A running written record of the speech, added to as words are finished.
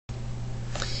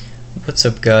What's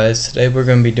up, guys? Today we're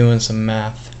going to be doing some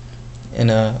math, and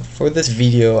for this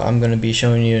video I'm going to be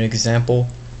showing you an example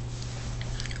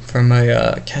from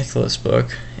my calculus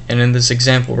book. And in this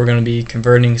example we're going to be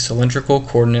converting cylindrical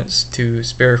coordinates to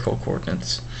spherical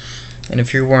coordinates. And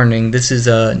if you're wondering, this is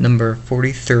number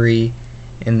 43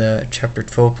 in the chapter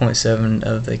 12.7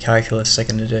 of the calculus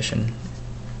 2nd edition.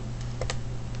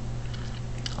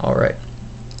 Alright,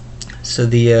 so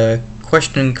the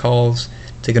question calls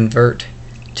to convert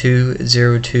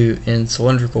 202 in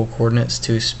cylindrical coordinates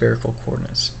to spherical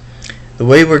coordinates. The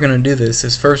way we're going to do this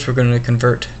is first we're going to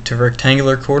convert to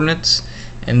rectangular coordinates,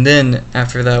 and then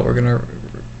after that we're going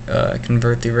to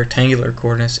convert the rectangular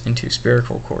coordinates into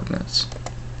spherical coordinates.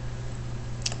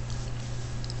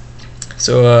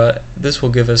 So this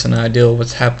will give us an idea of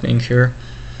what's happening here.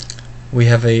 We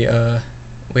have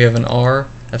an r,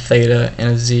 a theta, and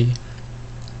a z.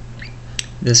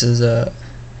 This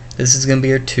is going to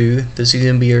be our 2, this is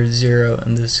going to be our 0,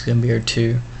 and this is going to be our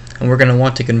 2. And we're going to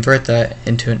want to convert that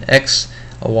into an x,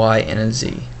 a y, and a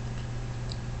z.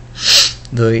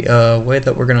 The way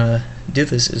that we're going to do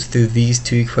this is through these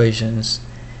two equations.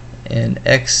 And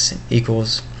x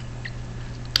equals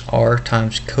r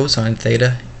times cosine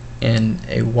theta, and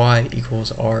a y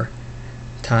equals r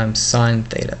times sine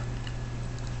theta.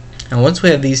 And once we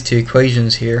have these two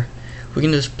equations here, we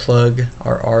can just plug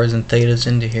our r's and thetas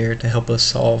into here to help us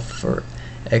solve for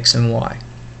x and y.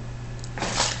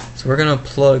 So we're going to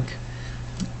plug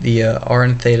the r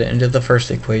and theta into the first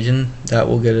equation. That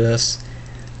will get us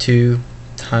 2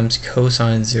 times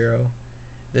cosine 0.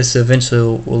 This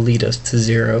eventually will lead us to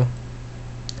 0.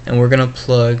 And we're going to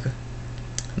plug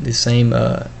the same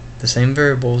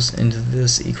variables into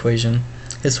this equation.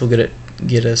 This will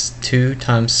get us 2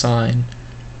 times sine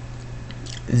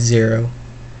 0.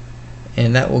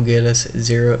 And that will get us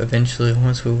 0 eventually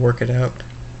once we work it out.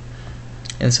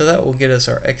 And so that will get us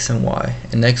our x and y,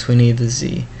 and next we need the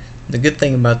z. The good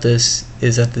thing about this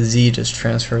is that the z just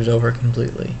transfers over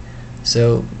completely,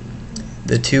 so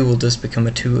the 2 will just become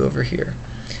a 2 over here.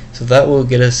 So that will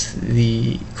get us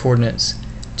the coordinates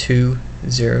 2,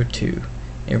 0, 2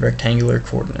 in rectangular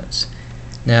coordinates.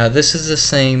 Now this is the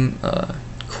same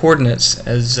coordinates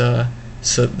as the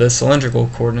cylindrical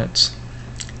coordinates,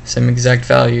 same exact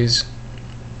values.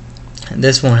 And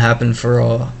this won't happen for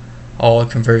all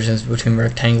conversions between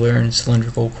rectangular and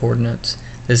cylindrical coordinates.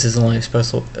 This is only a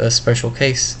special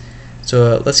case.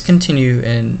 So let's continue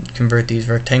and convert these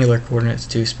rectangular coordinates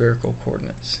to spherical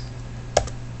coordinates.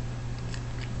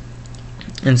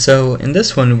 And so in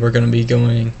this one we're going to be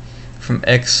going from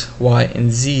x, y,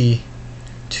 and z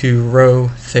to rho,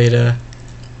 theta,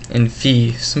 and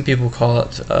phi. Some people call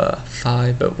it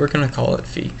phi, but we're going to call it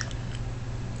phi.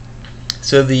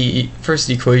 So the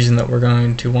first equation that we're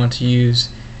going to want to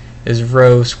use is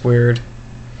rho squared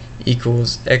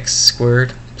equals x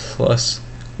squared plus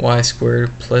y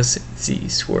squared plus z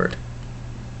squared.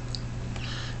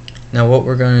 Now what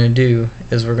we're going to do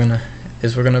is we're going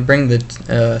to bring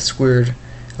the squared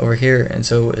over here, and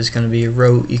so it's going to be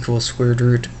rho equals square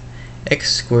root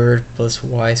x squared plus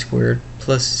y squared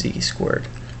plus z squared.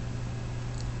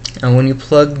 And when you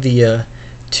plug the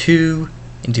 2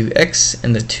 into x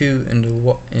and the 2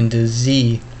 into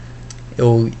z,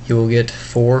 you will get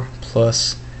 4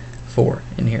 plus 4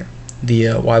 in here.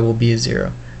 The y will be a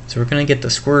 0. So we're going to get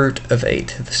the square root of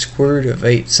 8. The square root of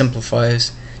 8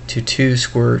 simplifies to 2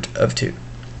 square root of 2.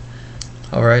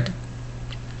 Alright,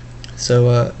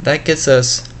 so that gets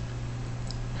us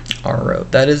our rho.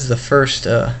 That is the first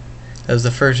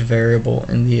variable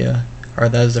in the or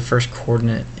that is the first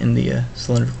coordinate in the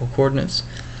cylindrical coordinates.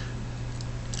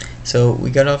 So we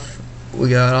got off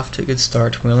to a good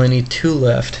start. We only need 2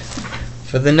 left.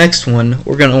 For the next one,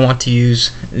 we're going to want to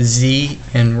use z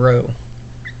and rho.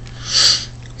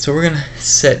 So we're going to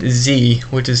set z,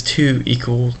 which is 2,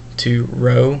 equal to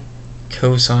rho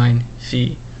cosine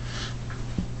phi.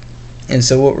 And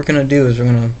so what we're going to do is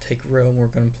we're going to take rho and we're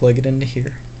going to plug it into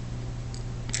here.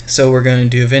 So we're going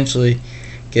to eventually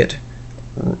get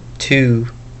 2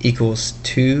 equals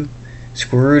 2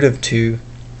 square root of 2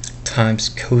 times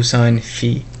cosine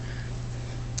phi.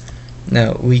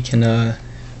 Now we can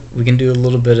do a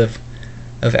little bit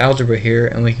of algebra here,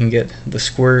 and we can get the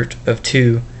square root of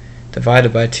 2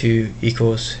 divided by 2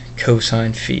 equals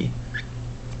cosine phi.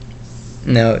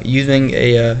 Now using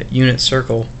a unit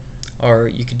circle, or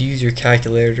you could use your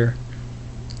calculator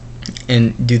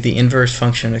and do the inverse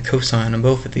function of cosine on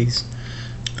both of these,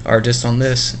 or just on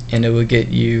this, and it would get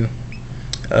you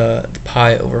the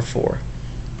pi over 4.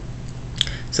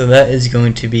 So that is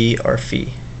going to be our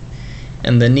phi.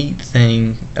 And the neat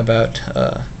thing about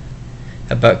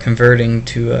converting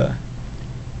to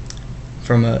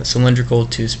from a cylindrical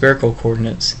to spherical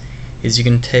coordinates is you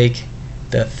can take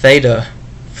the theta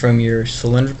from your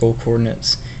cylindrical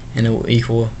coordinates and it will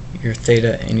equal your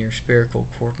theta in your spherical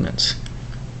coordinates.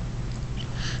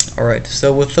 Alright,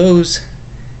 so with those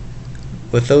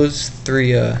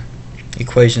three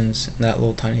equations, that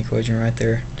little tiny equation right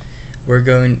there,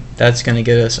 that's going to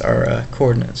get us our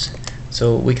coordinates.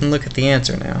 So we can look at the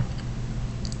answer now.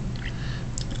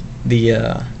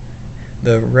 The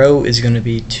row is going to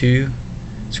be 2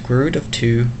 square root of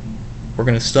 2. We're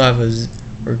going to still have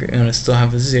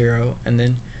a 0, and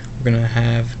then we're going to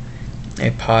have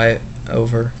a pi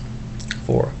over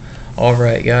 4.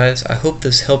 Alright guys, I hope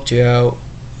this helped you out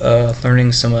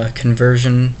learning some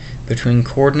conversion between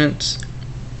coordinates.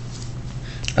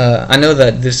 I know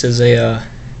that this is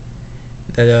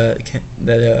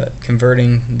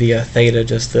converting the theta,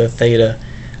 just the theta.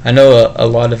 I know a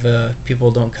lot of people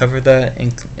don't cover that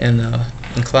in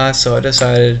class, so I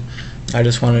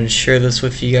just wanted to share this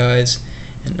with you guys,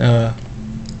 and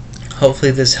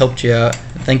hopefully this helped you out.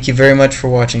 Thank you very much for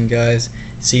watching, guys.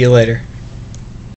 See you later.